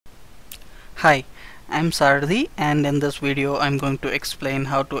Hi, I'm Sarthi, and in this video I'm going to explain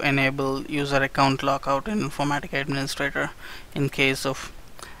how to enable user account lockout in Informatica Administrator in case of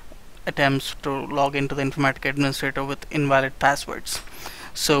attempts to log into the Informatica Administrator with invalid passwords.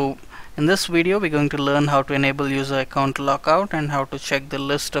 So in this video we're going to learn how to enable user account lockout and how to check the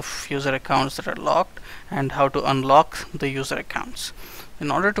list of user accounts that are locked and how to unlock the user accounts. In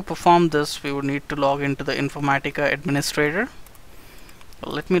order to perform this, we would need to log into the Informatica Administrator.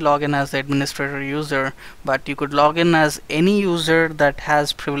 Let me log in as the administrator user, but you could log in as any user that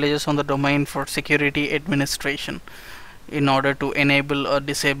has privileges on the domain for security administration in order to enable or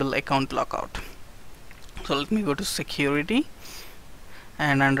disable account lockout. So let me go to security,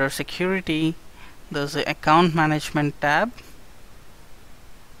 and under security there's the account management tab.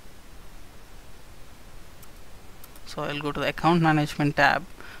 So I'll go to the account management tab.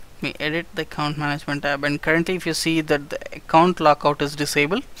 Let me edit the account management tab, and currently if you see that the account lockout is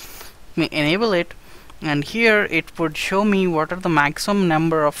disabled, let me enable it, and here it would show me what are the maximum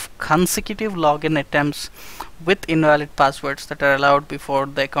number of consecutive login attempts with invalid passwords that are allowed before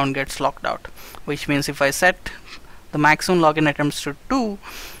the account gets locked out, which means if I set the maximum login attempts to 2,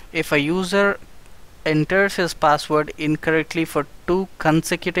 if a user enters his password incorrectly for 2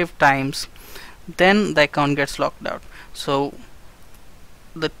 consecutive times, then the account gets locked out. So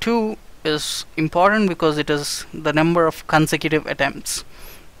the 2 is important because it is the number of consecutive attempts.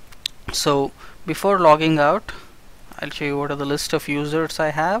 So before logging out, I'll show you what are the list of users I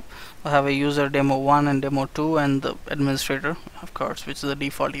have. I have a user demo 1 and demo 2 and the administrator, of course, which is the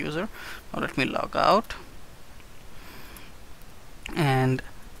default user. Now let me log out, and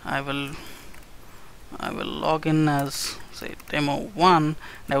I will log in as, say, demo 1, and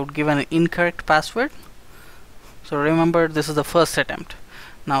I would give an incorrect password. So remember, this is the first attempt.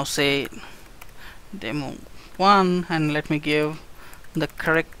 Now say demo 1 and let me give the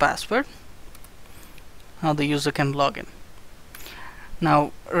correct password. Now the user can log in.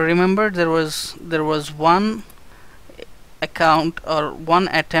 Now remember, there was one account or one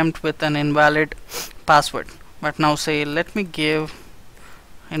attempt with an invalid password, but now say let me give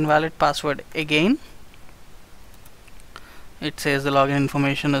invalid password again. It says the login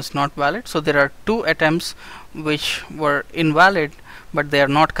information is not valid. So there are 2 attempts which were invalid, but they are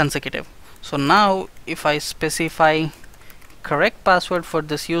not consecutive. So now if I specify correct password for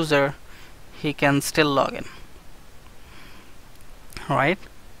this user, he can still log in. Right?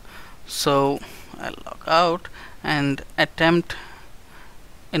 So I'll log out and attempt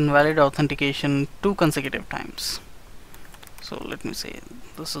invalid authentication 2 consecutive times. So let me say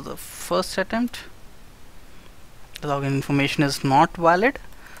this is the first attempt. The login information is not valid,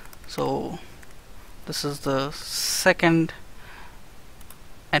 so this is the second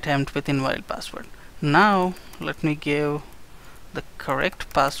attempt with invalid password. Now let me give the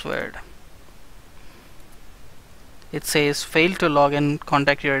correct password. It says fail to login,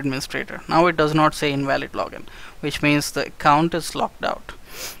 contact your administrator. Now it does not say invalid login, which means the account is locked out,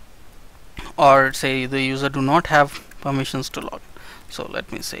 or say the user do not have permissions to log in. So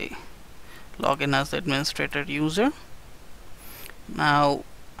let me say login as the administrator user. Now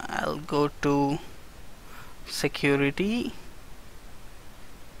I'll go to security,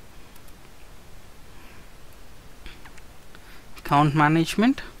 account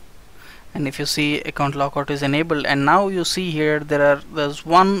management, and if you see, account lockout is enabled, and now you see here there's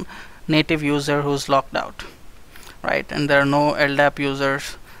one native user who's locked out, right? And there are no LDAP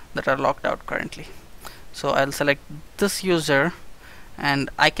users that are locked out currently. So I'll select this user,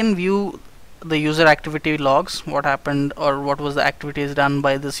 and I can view the user activity logs, what happened or what was the activities done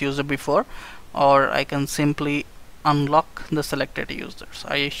by this user before, or I can simply unlock the selected users.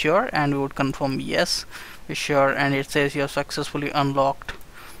 Are you sure? And we would confirm yes, we're sure, and it says you have successfully unlocked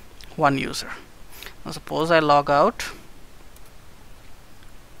one user. Now suppose I log out,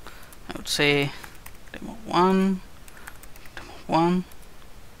 I would say demo 1, demo 1.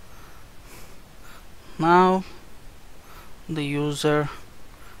 Now the user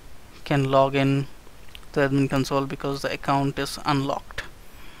can log in to the admin console because the account is unlocked.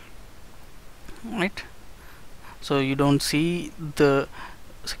 Right? So you don't see the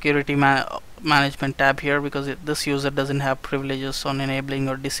security management tab here because this user doesn't have privileges on enabling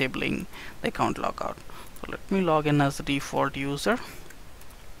or disabling the account lockout. So let me log in as the default user.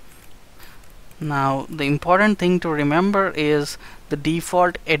 Now the important thing to remember is the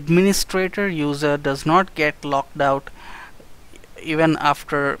default administrator user does not get locked out even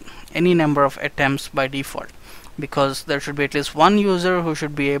after any number of attempts by default, because there should be at least one user who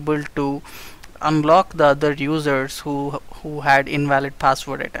should be able to unlock the other users who had invalid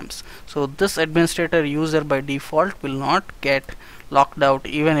password attempts. So this administrator user by default will not get locked out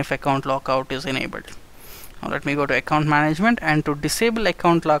even if account lockout is enabled. Now let me go to account management, and to disable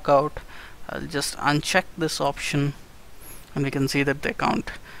account lockout I'll just uncheck this option, and we can see that the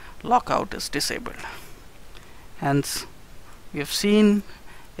account lockout is disabled. Hence we have seen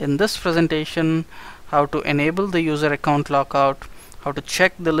in this presentation how to enable the user account lockout, how to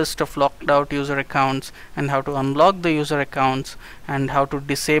check the list of locked out user accounts, and how to unlock the user accounts, and how to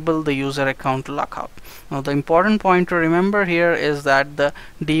disable the user account lockout. Now the important point to remember here is that the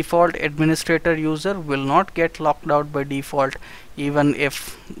default administrator user will not get locked out by default even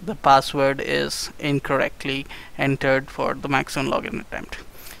if the password is incorrectly entered for the maximum login attempt.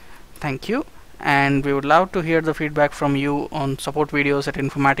 Thank you, and we would love to hear the feedback from you on support videos at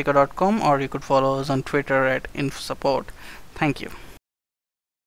informatica.com, or you could follow us on Twitter at infosupport. Thank you.